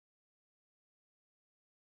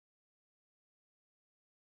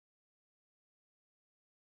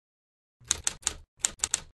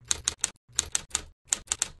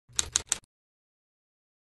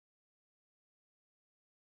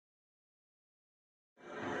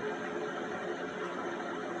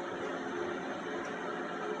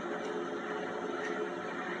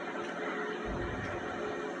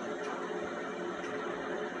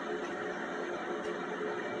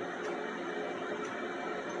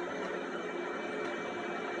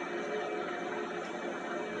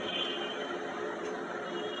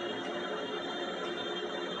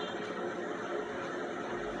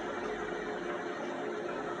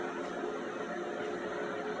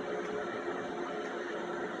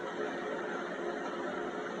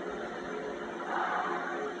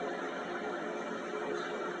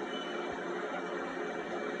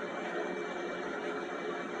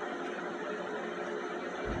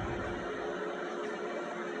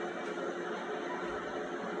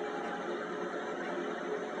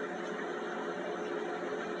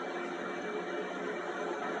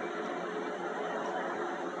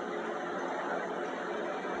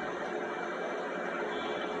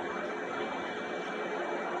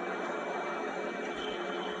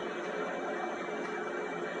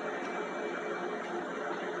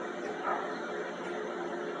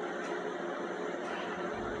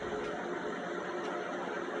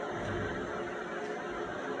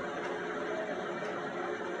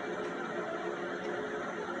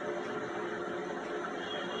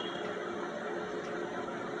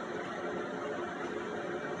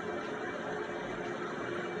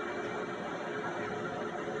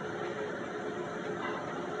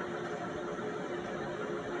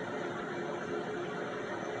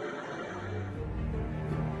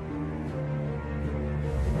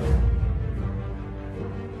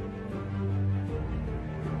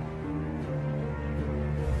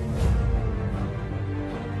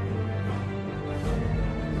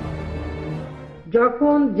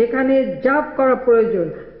যখন যেখানে যা করা প্রয়োজন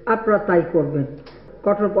আপনারা তাই করবেন,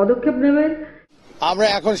 কঠোর পদক্ষেপ নেবেন। আমরা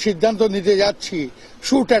এখন সিদ্ধান্ত নিতে যাচ্ছি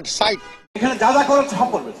শুট অ্যাট সাইট। এখানে যা যা করার সব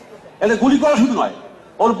করবে, এটা গুলি করা শুধু নয়,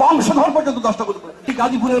 ওর বংশধর পর্যন্ত নষ্ট করতে পারে। ঠিক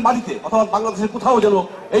গাজীপুরের বাড়িতে অথবা বাংলাদেশের কোথাও যেন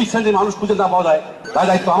এই শ্রেণীর মানুষ খুঁজে না পাওয়া যায়, তার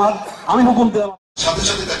দায়িত্ব আমার। আমি হুকুম দিলাম, সাথে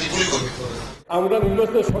সাথে তাকে গুলি করবে। আমরা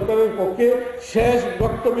নির্বাচিত সরকারের পক্ষে শেষ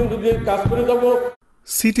রক্তবিন্দু দিয়ে কাজ করে যাব।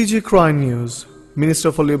 CTG Crime News. Minister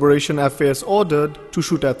for Liberation Affairs ordered to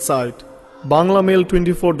shoot at sight.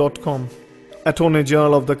 BanglaMail24.com. Attorney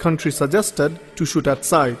General of the country suggested to shoot at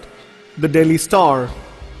sight. The Daily Star.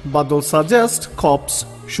 Badal suggests cops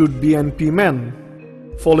should BNP men.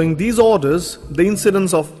 Following these orders, the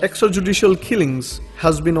incidence of extrajudicial killings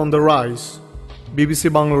has been on the rise. BBC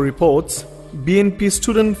Bangla reports, BNP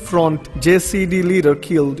student front JCD leader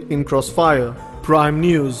killed in crossfire. Prime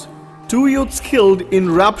News. 2 youths killed in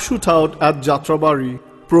rap shootout at Jatrabari.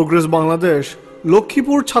 Progress Bangladesh.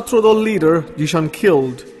 Lokhipur Chhatrodol leader Jishan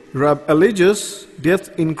killed. Rap alleges death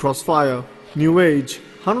in crossfire. New Age.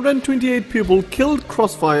 128 people killed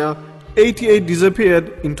crossfire. 88 disappeared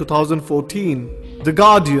in 2014. The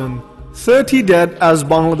Guardian. 30 dead as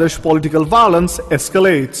Bangladesh political violence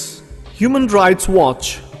escalates. Human Rights Watch.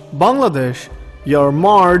 Bangladesh, year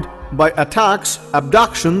marred by attacks,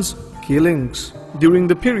 abductions, killings. During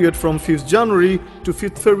the period from 5th January to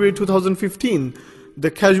 5th February 2015,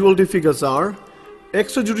 the casualty figures are: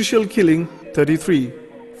 extrajudicial killing 33,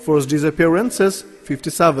 forced disappearances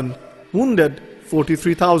 57, wounded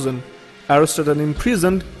 43,000, arrested and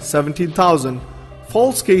imprisoned 17,000,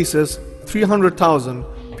 false cases 300,000,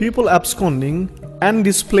 people absconding and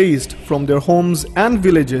displaced from their homes and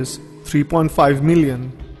villages 3.5 million.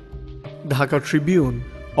 Dhaka Tribune.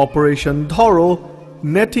 Operation Dhoro,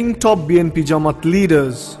 netting top BNP Jamaat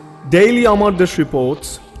leaders. Daily Amardesh reports,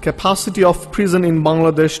 capacity of prison in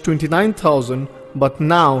Bangladesh 29,000, but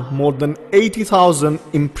now more than 80,000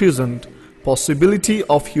 imprisoned. Possibility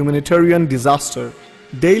of humanitarian disaster.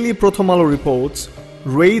 Daily Prothomalo reports,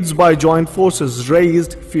 raids by joint forces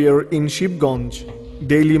raised fear in Shibganj.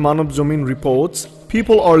 Daily Manav Jamin reports,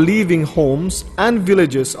 people are leaving homes and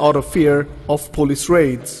villages out of fear of police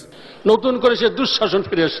raids. নতুন করে সে দুঃশাসন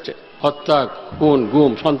ফিরে এসেছে। হত্যা, খুন,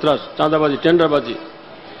 গুম, সন্ত্রাস, চাঁদাবাজি, টেন্ডারবাজি।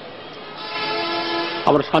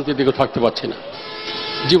 আমরা শান্তির দিকে থাকতে পারছি না।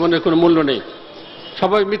 জীবনের কোনো মূল্য নেই,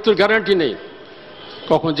 সবাই মৃত্যুর গ্যারান্টি নেই।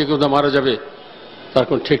 কখন যে কেউ মারা যাবে তার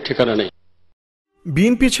কোনো ঠিক ঠিকানা নেই।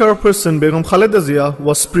 BNP chairperson Begum Khaleda Zia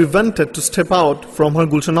was prevented to step out from her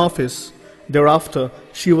Gulshan office. Thereafter,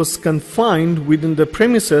 she was confined within the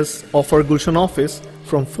premises of her Gulshan office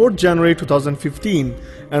from 4th January 2015,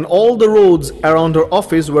 and all the roads around her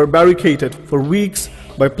office were barricaded for weeks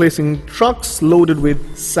by placing trucks loaded with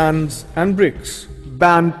sands and bricks.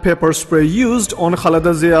 Banned pepper spray used on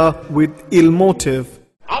Khaleda Zia with ill motive.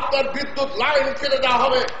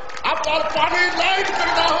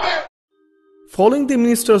 Following the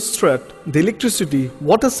minister's threat, the electricity,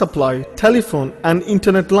 water supply, telephone and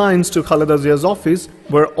internet lines to Khaleda Zia's office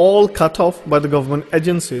were all cut off by the government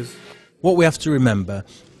agencies. What we have to remember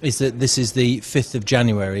is that this is the 5th of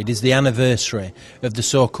January. It is the anniversary of the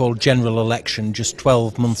so-called general election just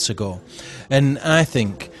 12 months ago. And I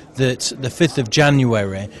think that the 5th of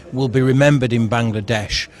January will be remembered in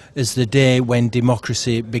Bangladesh as the day when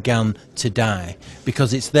democracy began to die,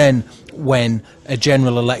 because it's then when a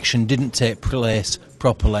general election didn't take place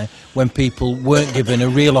properly, when people weren't given a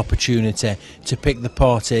real opportunity to pick the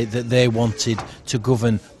party that they wanted to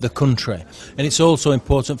govern the country. And it's also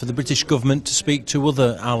important for the British government to speak to other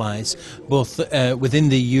allies, both within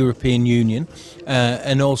the European Union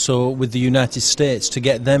and also with the United States, to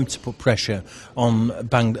get them to put pressure on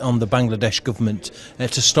the Bangladesh government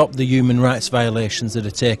to stop the human rights violations that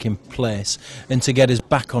are taking place and to get us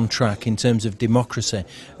back on track in terms of democracy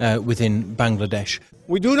within Bangladesh.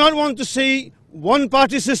 We do not want to see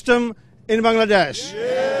one-party system in Bangladesh.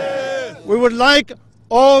 Yes. We would like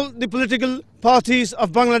all the political parties of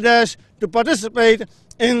Bangladesh to participate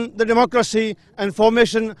in the democracy and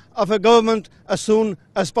formation of a government as soon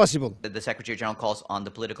as possible. The Secretary General calls on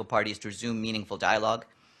the political parties to resume meaningful dialogue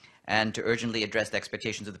and to urgently address the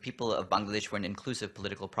expectations of the people of Bangladesh for an inclusive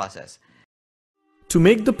political process. To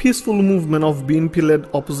make the peaceful movement of BNP-led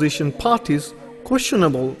opposition parties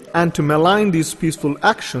questionable and to malign these peaceful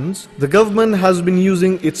actions, the government has been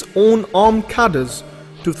using its own armed cadres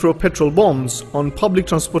to throw petrol bombs on public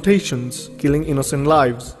transportations, killing innocent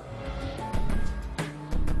lives.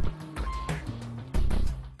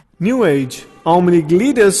 New Age. Awami League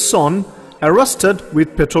leader's son arrested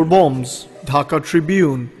with petrol bombs. Dhaka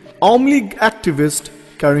Tribune. Awami League activist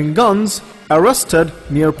carrying guns arrested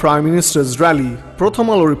near Prime Minister's rally.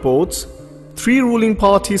 Prothomalo reports, 3 ruling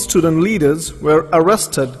party student leaders were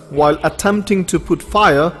arrested while attempting to put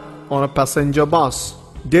fire on a passenger bus.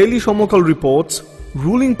 Daily Shomokal reports,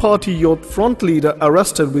 ruling party youth front leader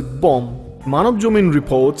arrested with bomb. Manav Jamin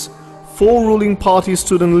reports, 4 ruling party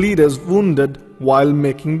student leaders wounded while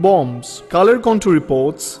making bombs. Kaler Kontu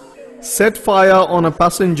reports, set fire on a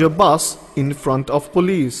passenger bus in front of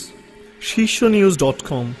police.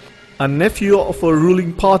 Shishonews.com, a nephew of a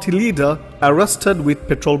ruling party leader arrested with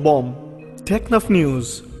petrol bomb. Technaf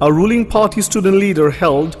News, a ruling party student leader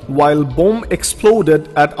held while bomb exploded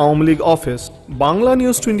at Awami League office. Bangla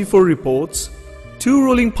News 24 reports, 2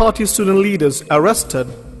 ruling party student leaders arrested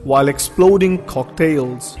while exploding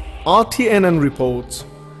cocktails. RTNN reports,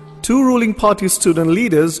 2 ruling party student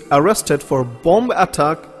leaders arrested for bomb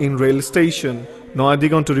attack in rail station. Noya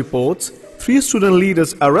Diganto reports, 3 student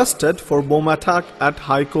leaders arrested for bomb attack at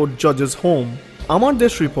High Court judge's home. Amar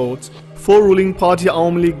Desh reports, 4 ruling party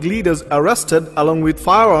Awami League leaders arrested along with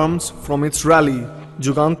firearms from its rally.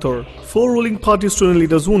 Jugantor, 4 ruling party student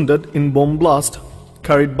leaders wounded in bomb blast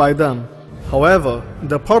carried by them. However,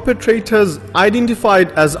 the perpetrators,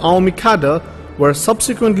 identified as Awami cadre, were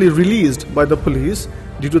subsequently released by the police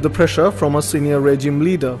due to the pressure from a senior regime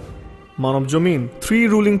leader. Manav Jamin, 3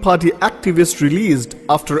 ruling party activists released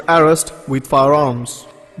after arrest with firearms.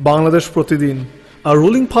 Bangladesh Pratidin, a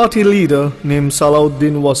ruling party leader named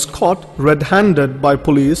Salauddin was caught red-handed by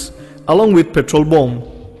police along with petrol bomb,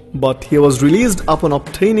 but he was released upon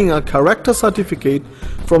obtaining a character certificate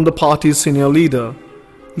from the party's senior leader.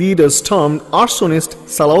 Leaders termed arsonist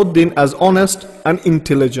Salauddin as honest and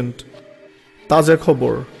intelligent. Taja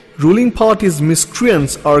Khobor, ruling party's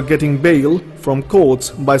miscreants are getting bail from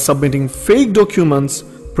courts by submitting fake documents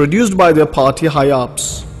produced by their party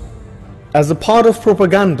high-ups. As a part of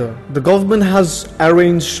propaganda, the government has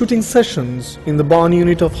arranged shooting sessions in the burn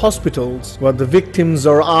unit of hospitals where the victims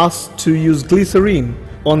are asked to use glycerine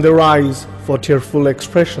on their eyes for tearful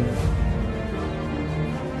expression.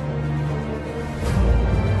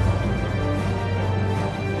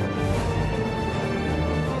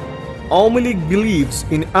 Awami League believes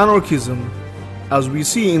in anarchism, as we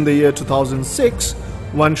see in the year 2006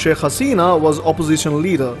 when Sheikh Hasina was opposition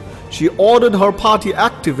leader. She ordered her party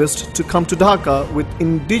activists to come to Dhaka with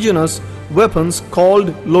indigenous weapons called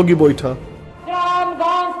Logi Boita.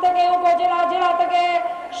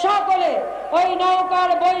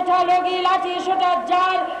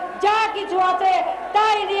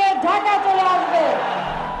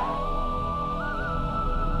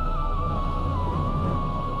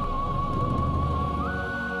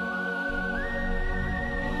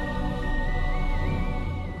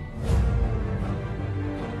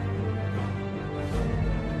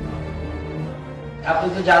 আপনি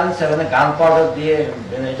তো জানেন sir মানে গান powder দিয়ে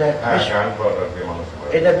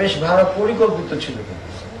এটা বেশ ভালো পরিকল্পিত ছিল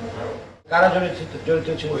কারা জড়িত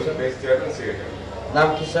ছিল নাম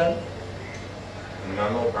কি স্যার